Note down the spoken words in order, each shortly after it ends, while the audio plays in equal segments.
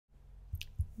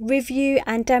review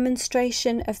and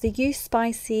demonstration of the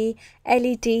USpicy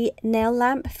LED nail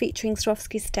lamp featuring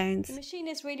Swarovski stones. The machine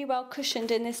is really well cushioned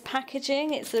in this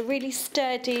packaging. It's a really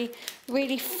sturdy,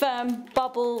 really firm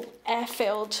bubble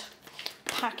air-filled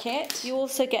packet. You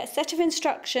also get a set of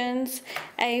instructions,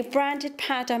 a branded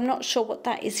pad, I'm not sure what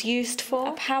that is used for,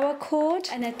 a power cord,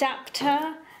 an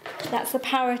adapter, that's the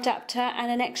power adapter,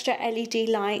 and an extra LED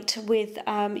light with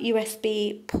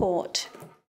USB port.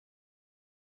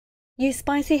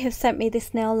 USpicy have sent me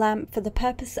this nail lamp for the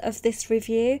purpose of this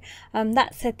review.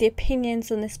 That said, the opinions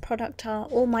on this product are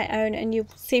all my own, and you'll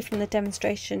see from the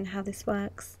demonstration how this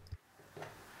works.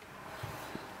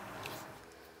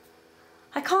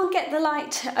 I can't get the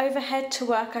light overhead to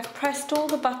work. I've pressed all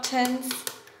the buttons.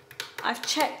 I've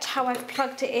checked how I've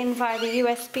plugged it in via the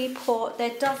USB port.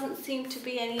 There doesn't seem to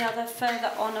be any other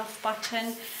further on-off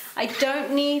button. I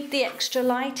don't need the extra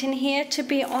light in here, to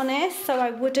be honest, so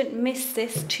I wouldn't miss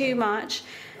this too much.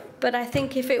 But I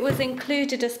think if it was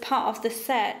included as part of the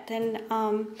set, then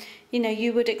you know,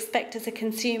 you would expect as a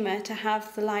consumer to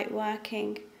have the light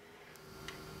working.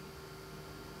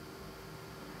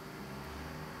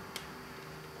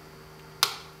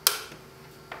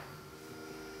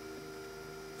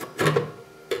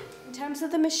 In terms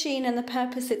of the machine and the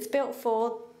purpose it's built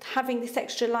for, having this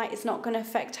extra light is not going to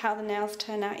affect how the nails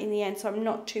turn out in the end, so I'm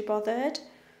not too bothered.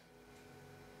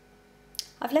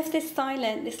 I've left this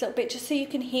silent, this little bit, just so you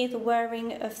can hear the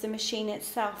whirring of the machine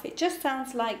itself. It just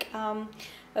sounds like a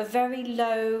very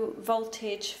low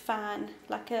voltage fan,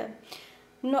 like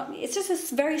it's just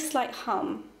a very slight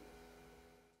hum.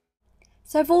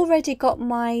 So I've already got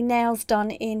my nails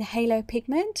done in halo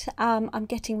pigment. I'm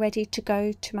getting ready to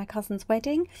go to my cousin's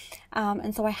wedding,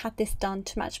 and so I had this done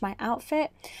to match my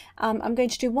outfit. I'm going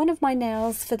to do one of my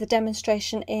nails for the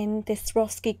demonstration in this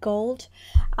Swarovski gold,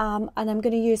 and I'm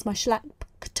going to use my shellac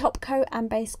top coat and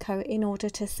base coat in order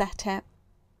to set it.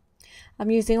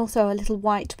 I'm using also a little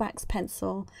white wax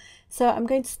pencil. So I'm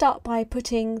going to start by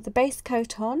putting the base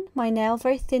coat on my nail,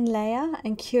 very thin layer,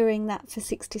 and curing that for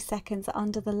 60 seconds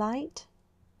under the light.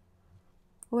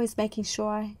 Always making sure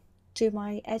I do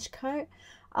my edge coat.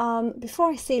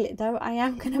 Before I seal it though, I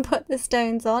am going to put the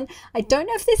stones on. I don't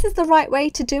know if this is the right way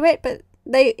to do it, but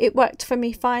it worked for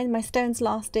me fine. My stones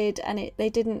lasted, and it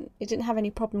didn't have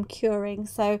any problem curing.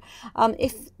 So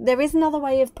if there is another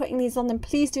way of putting these on, then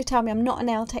please do tell me. I'm not a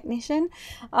nail technician.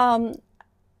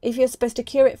 If you're supposed to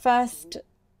cure it first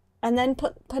and then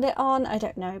put it on, I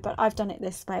don't know, but I've done it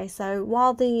this way. So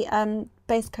while the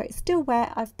base coat is still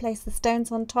wet, I've placed the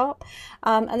stones on top,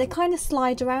 and they kind of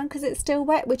slide around because it's still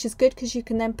wet, which is good because you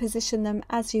can then position them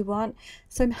as you want.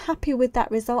 So I'm happy with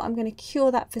that result. I'm going to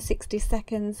cure that for 60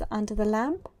 seconds under the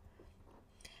lamp.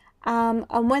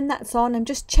 And when that's on, I'm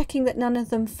just checking that none of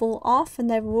them fall off and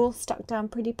they're all stuck down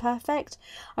pretty perfect.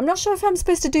 I'm not sure if I'm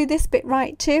supposed to do this bit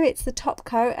right too. It's the top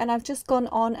coat, and I've just gone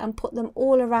on and put them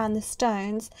all around the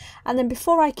stones, and then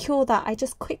before I cure that, I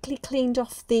just quickly cleaned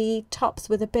off the tops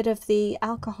with a bit of the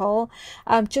alcohol,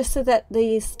 just so that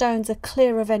the stones are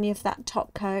clear of any of that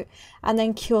top coat, and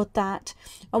then cured that.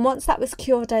 And once that was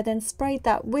cured, I then sprayed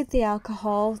that with the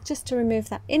alcohol just to remove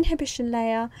that inhibition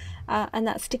layer and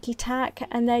that sticky tack,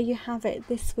 and there you have it.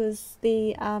 This was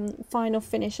the final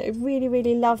finish. I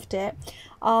really loved it,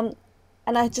 and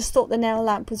I just thought the nail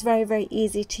lamp was very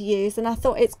easy to use, and I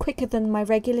thought it's quicker than my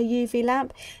regular UV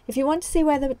lamp. If you want to see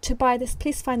whether to buy this,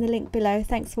 please find the link below.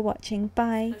 Thanks for watching.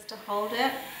 Bye. Just to hold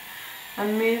it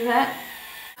and move it.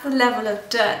 The level of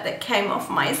dirt that came off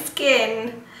my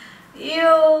skin.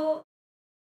 Ew.